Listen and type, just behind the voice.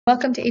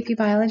Welcome to AP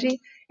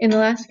Biology. In the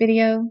last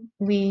video,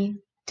 we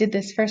did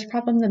this first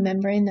problem, the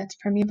membrane that's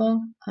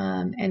permeable,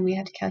 and we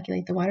had to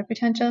calculate the water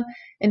potential.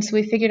 And so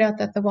we figured out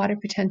that the water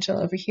potential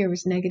over here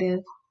was negative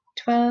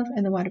 12,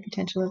 and the water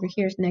potential over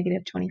here is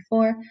negative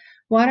 24.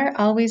 Water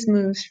always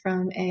moves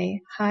from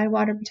a high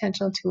water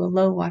potential to a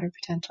low water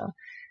potential.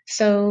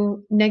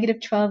 So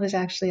negative 12 is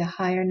actually a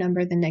higher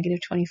number than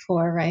negative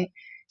 24, right?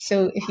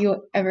 So if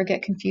you ever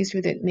get confused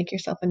with it, make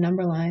yourself a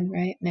number line,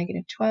 right?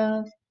 Negative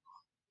 12.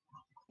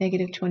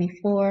 Negative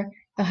 24,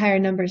 the higher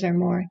numbers are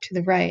more to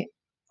the right,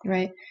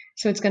 right?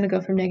 So it's going to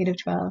go from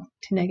negative 12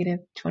 to negative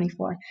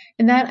 24.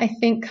 And that, I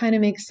think, kind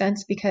of makes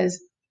sense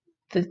because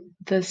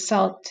the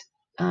salt,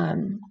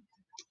 even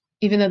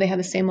though they have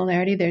the same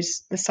molarity,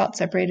 there's the salt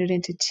separated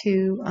into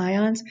two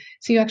ions.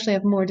 So you actually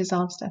have more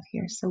dissolved stuff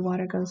here. So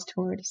water goes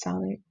toward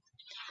solute.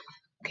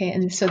 Okay,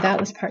 and so that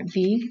was part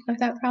B of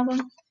that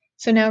problem.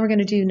 So now we're going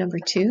to do number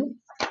 2.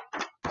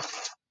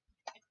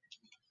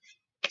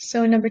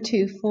 So number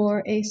 2,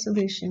 for a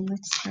solution,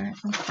 let's start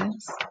with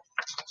this.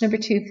 Number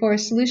 2, for a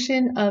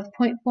solution of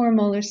 0.4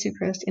 molar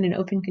sucrose in an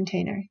open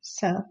container.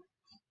 So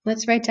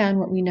let's write down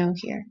what we know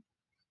here.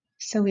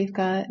 So we've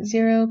got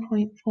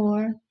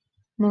 0.4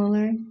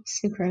 molar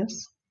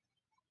sucrose.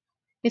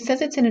 It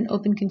says it's in an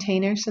open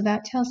container, so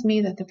that tells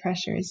me that the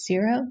pressure is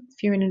 0.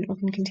 If you're in an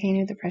open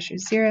container, the pressure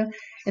is 0,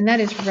 and that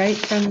is right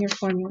from your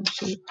formula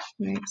sheet,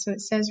 right? So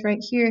it says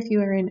right here, if you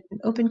are in an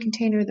open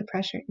container, the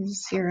pressure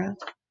is 0.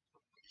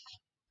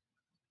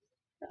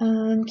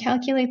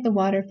 Calculate the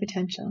water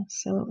potential.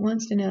 So it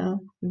wants to know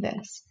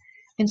this.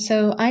 And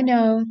so I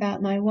know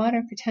that my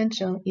water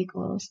potential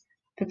equals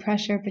the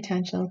pressure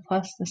potential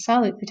plus the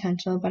solute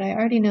potential, but I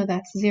already know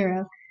that's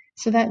 0.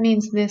 So that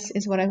means this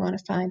is what I want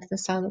to find, the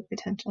solute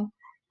potential.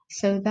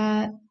 So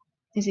that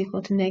is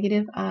equal to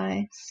negative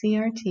I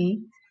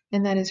CRT,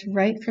 and that is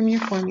right from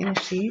your formula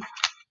sheet,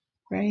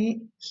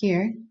 right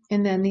here.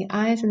 And then the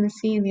I's and the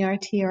C and the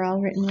RT are all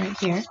written right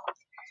here.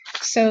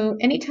 So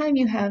anytime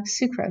you have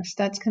sucrose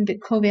that's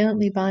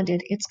covalently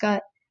bonded, it's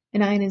got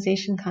an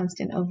ionization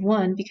constant of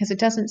 1 because it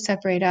doesn't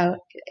separate out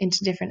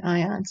into different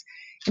ions.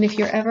 And if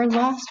you're ever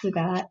lost with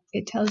that,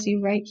 it tells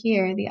you right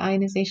here the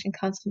ionization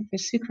constant for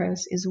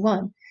sucrose is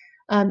 1.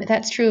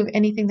 That's true of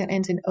anything that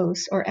ends in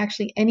ose, or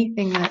actually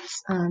anything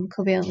that's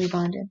covalently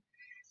bonded.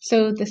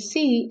 So the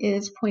C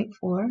is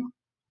 0.4,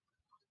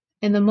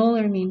 and the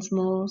molar means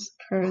moles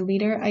per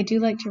liter. I do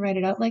like to write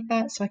it out like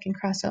that so I can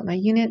cross out my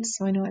units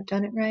so I know I've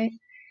done it right.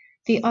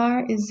 The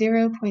R is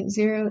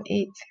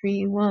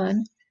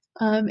 0.0831,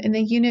 and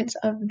the units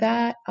of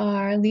that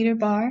are liter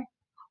bar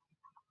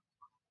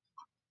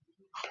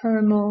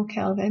per mole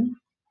Kelvin.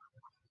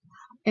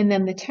 And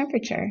then the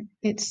temperature,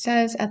 it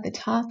says at the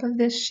top of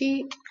this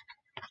sheet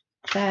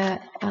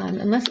that,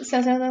 unless it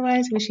says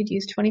otherwise, we should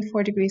use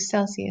 24 degrees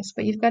Celsius,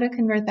 but you've got to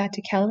convert that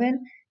to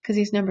Kelvin because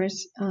these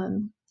numbers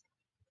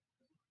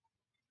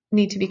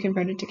need to be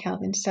converted to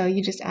Kelvin. So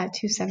you just add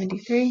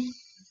 273.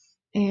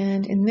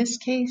 And in this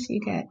case, you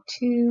get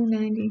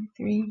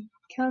 293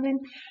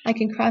 Kelvin. I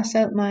can cross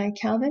out my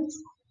kelvins.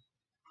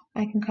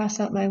 I can cross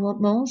out my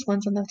moles.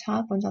 One's on the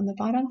top, one's on the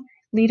bottom.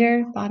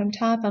 Liter, bottom,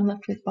 top, I'm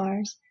left with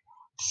bars.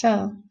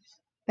 So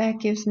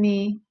that gives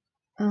me,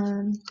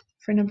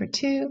 for number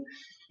 2,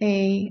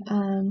 a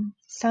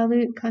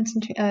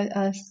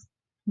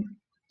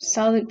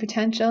solute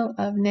potential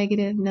of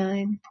negative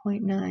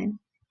 9.9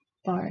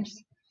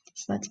 bars.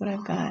 So that's what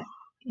I've got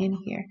in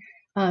here.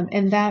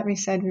 And that we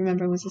said,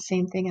 remember, was the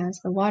same thing as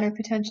the water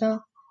potential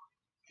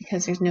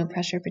because there's no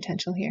pressure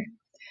potential here.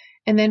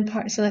 And then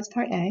so that's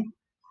part A.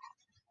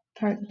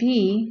 Part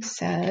B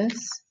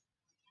says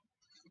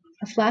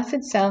a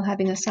flaccid cell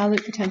having a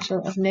solute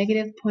potential of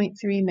negative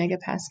 0.3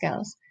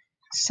 megapascals.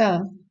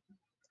 So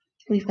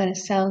we've got a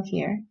cell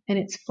here and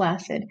it's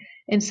flaccid.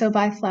 And so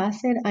by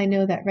flaccid, I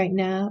know that right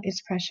now its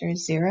pressure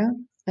is 0.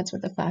 That's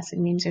what the flaccid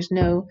means. There's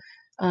no,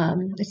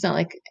 it's not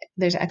like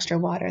there's extra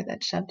water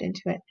that's shoved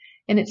into it.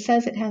 And it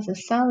says it has a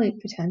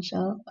solute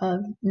potential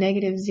of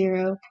negative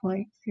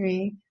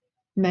 0.3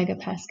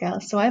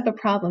 megapascals. So I have a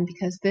problem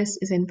because this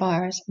is in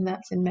bars and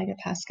that's in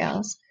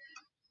megapascals.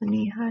 Let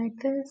me hide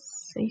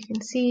this so you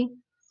can see.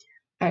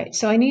 All right,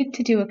 so I need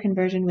to do a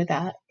conversion with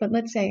that. But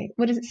let's say,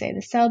 what does it say?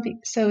 The cell,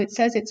 so it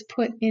says it's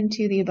put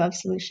into the above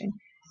solution.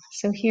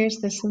 So here's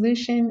the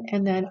solution,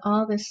 and then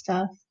all this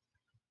stuff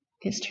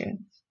is true,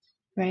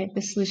 right?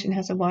 The solution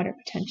has a water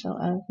potential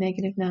of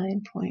negative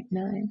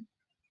 9.9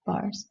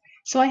 bars.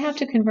 So I have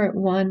to convert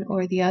one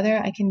or the other.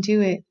 I can do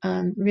it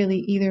really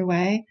either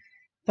way,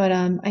 but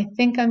I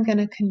think I'm going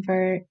to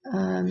convert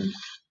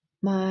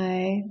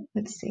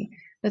let's see,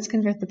 let's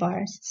convert the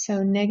bars.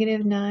 So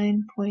negative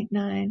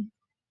 9.9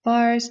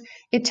 bars.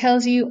 It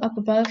tells you up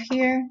above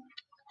here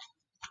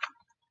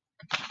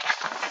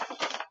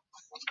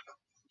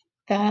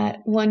that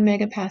 1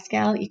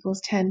 megapascal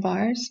equals 10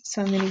 bars.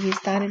 So I'm going to use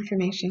that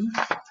information.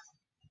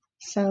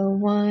 So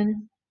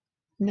 1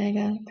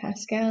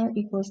 megapascal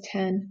equals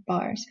 10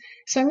 bars.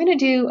 So I'm going to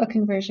do a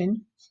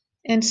conversion.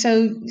 And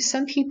so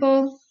some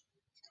people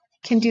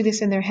can do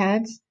this in their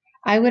heads.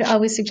 I would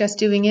always suggest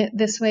doing it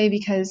this way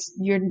because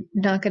you're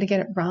not going to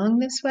get it wrong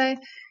this way.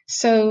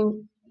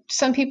 So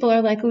some people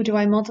are like, oh, do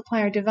I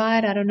multiply or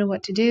divide? I don't know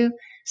what to do.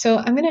 So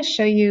I'm going to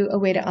show you a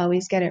way to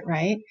always get it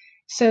right.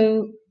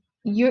 So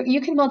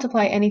you can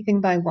multiply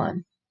anything by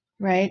 1,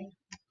 right?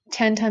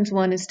 10 times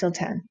 1 is still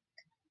 10.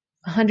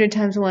 100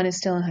 times 1 is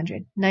still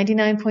 100.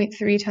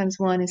 99.3 times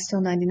 1 is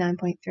still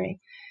 99.3.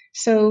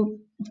 So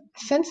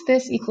since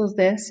this equals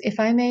this, if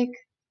I make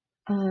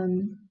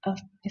a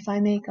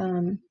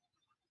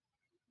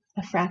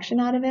fraction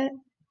out of it,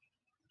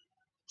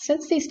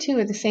 since these two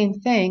are the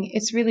same thing,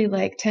 it's really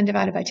like 10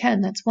 divided by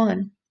 10, that's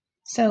 1.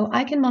 So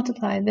I can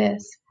multiply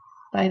this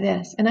by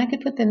this, and I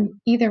could put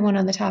them either one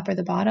on the top or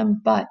the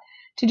bottom, but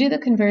to do the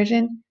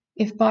conversion,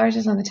 if bars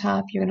is on the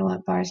top, you're going to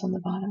want bars on the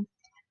bottom.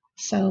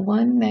 So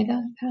 1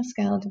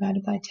 megapascal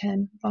divided by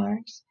 10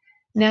 bars.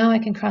 Now I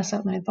can cross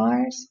out my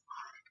bars,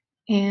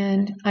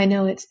 and I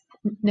know it's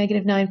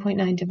negative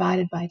 9.9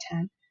 divided by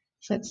 10.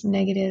 So it's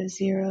negative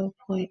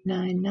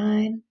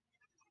 0.99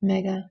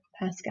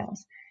 megapascals.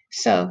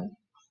 So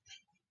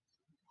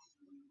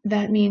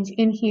that means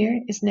in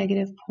here is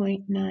negative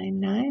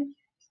 0.99,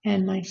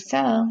 and my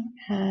cell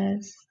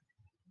has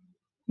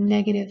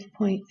negative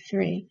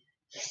 0.3.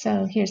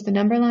 So here's the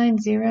number line,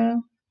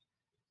 0.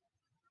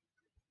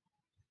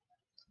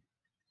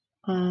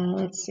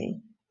 Let's see,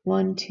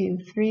 1, 2,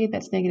 3,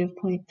 that's negative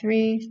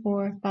 0.3,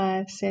 4,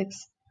 5,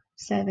 6,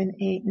 7,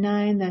 8,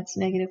 9, that's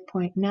negative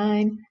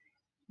 0.9.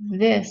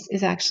 This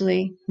is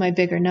actually my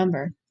bigger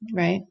number,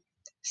 right?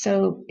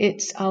 So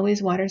it's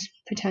always water's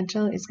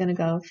potential is going to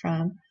go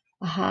from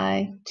a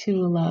high to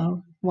a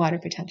low water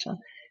potential.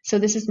 So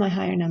this is my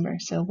higher number.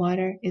 So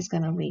water is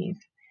going to leave,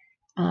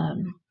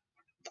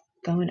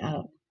 going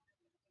out.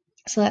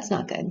 So that's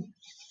not good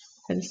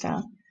for the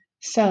cell.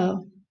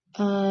 So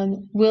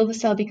will the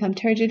cell become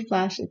turgid,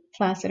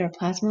 flaccid, or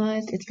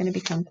plasmolized? It's going to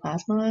become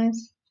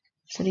plasmolized.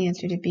 So the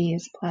answer to B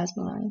is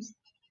plasmolized,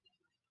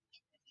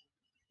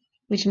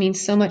 which means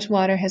so much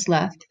water has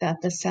left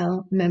that the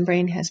cell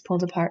membrane has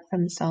pulled apart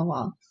from the cell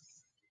wall.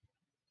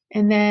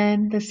 And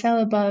then the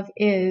cell above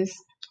is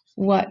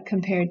what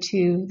compared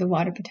to the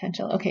water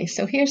potential? Okay,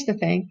 so here's the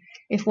thing.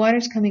 If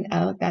water's coming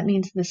out, that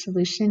means the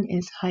solution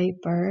is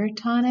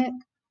hypertonic.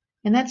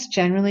 And that's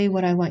generally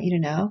what I want you to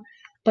know.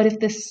 But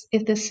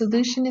if the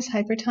solution is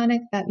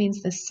hypertonic, that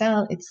means the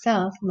cell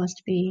itself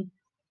must be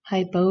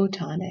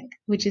hypotonic,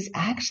 which is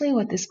actually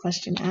what this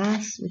question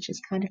asks, which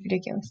is kind of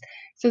ridiculous.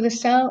 So the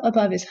cell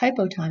above is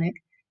hypotonic,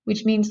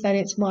 which means that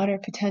its water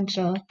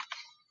potential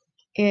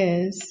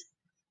is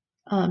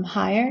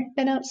higher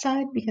than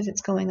outside because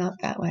it's going up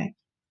that way.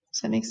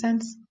 Does that make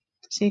sense?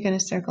 So you're going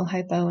to circle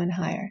hypo and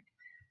higher.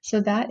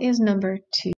 So that is number 2.